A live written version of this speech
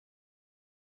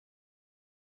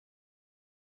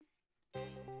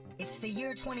It's the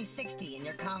year 2060 and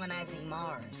you're colonizing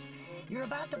Mars. You're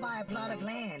about to buy a plot of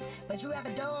land, but you have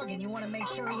a dog and you want to make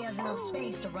sure he has enough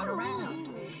space to run around.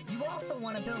 You also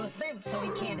want to build a fence so he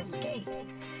can't escape.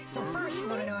 So first you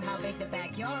want to know how big the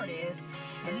backyard is,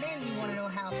 and then you want to know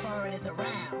how far it is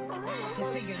around. To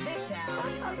figure this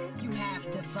out, you have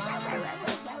to find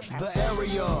the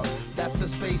area, that's the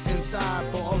space inside.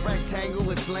 For a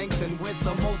rectangle, its length and width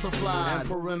are multiplied. And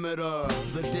perimeter,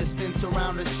 the distance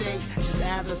around a shape. Just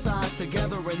add the sides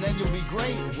together and then you'll be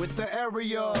great with the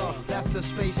area. That's the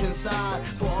space inside.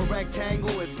 For a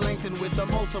rectangle, its length and width are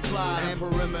multiplied. And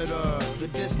perimeter, the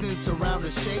distance around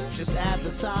a shape. Just add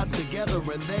the sides together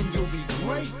and then you'll be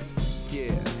great.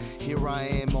 Yeah, here I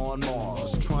am on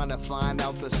Mars, trying to find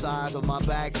out the size of my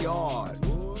backyard.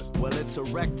 Well, it's a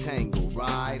rectangle,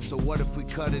 right? So what if we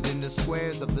cut it into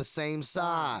squares of the same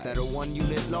size that are 1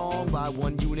 unit long by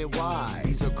 1 unit wide?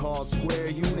 These are called square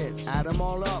units. Add them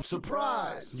all up,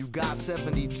 surprise! You got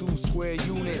 72 square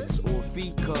units, or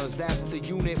feet, cause that's the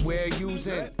unit we're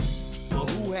using. But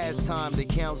who has time to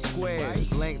count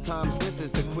squares? Length times width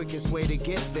is the quickest way to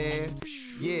get there.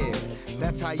 Yeah,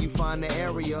 that's how you find the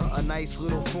area. A nice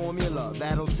little formula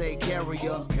that'll take care of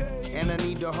you. And I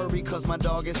need to hurry cause my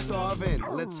dog is starving.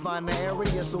 Let's find the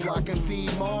area so I can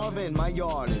feed Marvin. My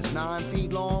yard is 9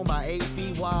 feet long by 8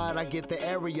 feet wide. I get the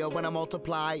area when I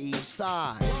multiply each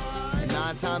side. And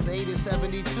 9 times 8 is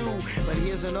 72. But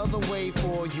here's another way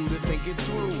for you to think it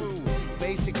through.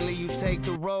 Basically, you take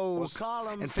the rows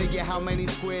and figure how many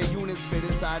square units fit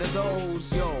inside of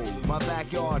those. Yo, my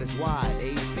backyard is wide,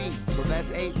 8 feet. So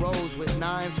that's 8 rows with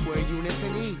 9 square units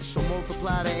in each. So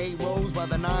multiply the 8 rows by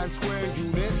the 9 square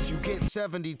units, you get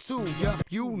 72. Yup,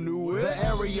 you knew it. The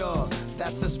area,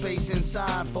 that's the space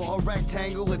inside. For a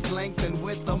rectangle, its length and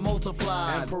width are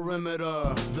multiplied. And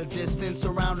perimeter, the distance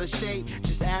around a shape.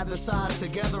 Just add the sides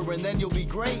together and then you'll be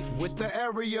great with the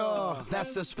area.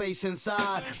 That's the space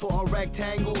inside. For a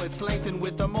rectangle, its length and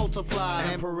width are multiplied.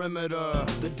 And perimeter,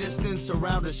 the distance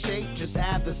around a shape. Just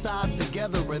add the sides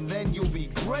together and then you'll be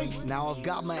great. Now I've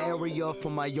got my area for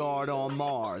my yard on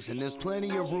Mars, and there's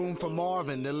plenty of room for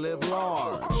Marvin to live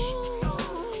large.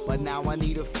 But now I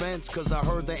need a fence, cause I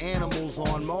heard the animals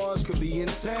on Mars could be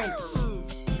intense.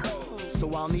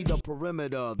 So I'll need a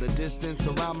perimeter, the distance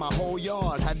around my whole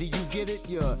yard. How do you get it?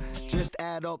 Yeah, just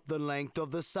add up the length of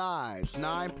the sides.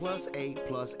 9 plus 8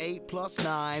 plus 8 plus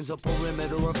 9's a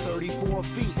perimeter of 34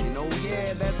 feet. And oh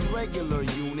yeah, that's regular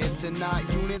units and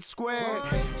not units squared.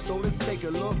 So let's take a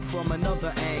look from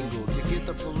another angle. To get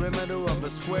the perimeter of a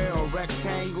square or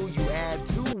rectangle, you add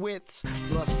 2 widths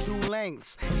plus 2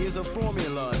 lengths. Here's a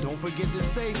formula, don't forget to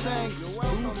say thanks.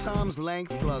 2 times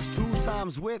length plus 2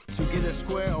 times width to get a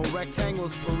square or rectangle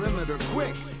perimeter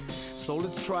quick. So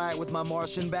let's try it with my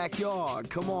Martian backyard.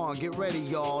 Come on, get ready,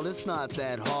 y'all. It's not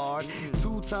that hard.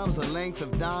 2 times the length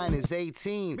of 9 is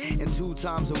 18. And 2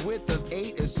 times the width of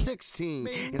 8 is 16.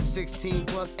 And 16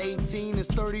 plus 18 is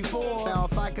 34. Now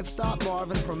if I could stop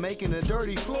Marvin from making a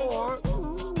dirty floor,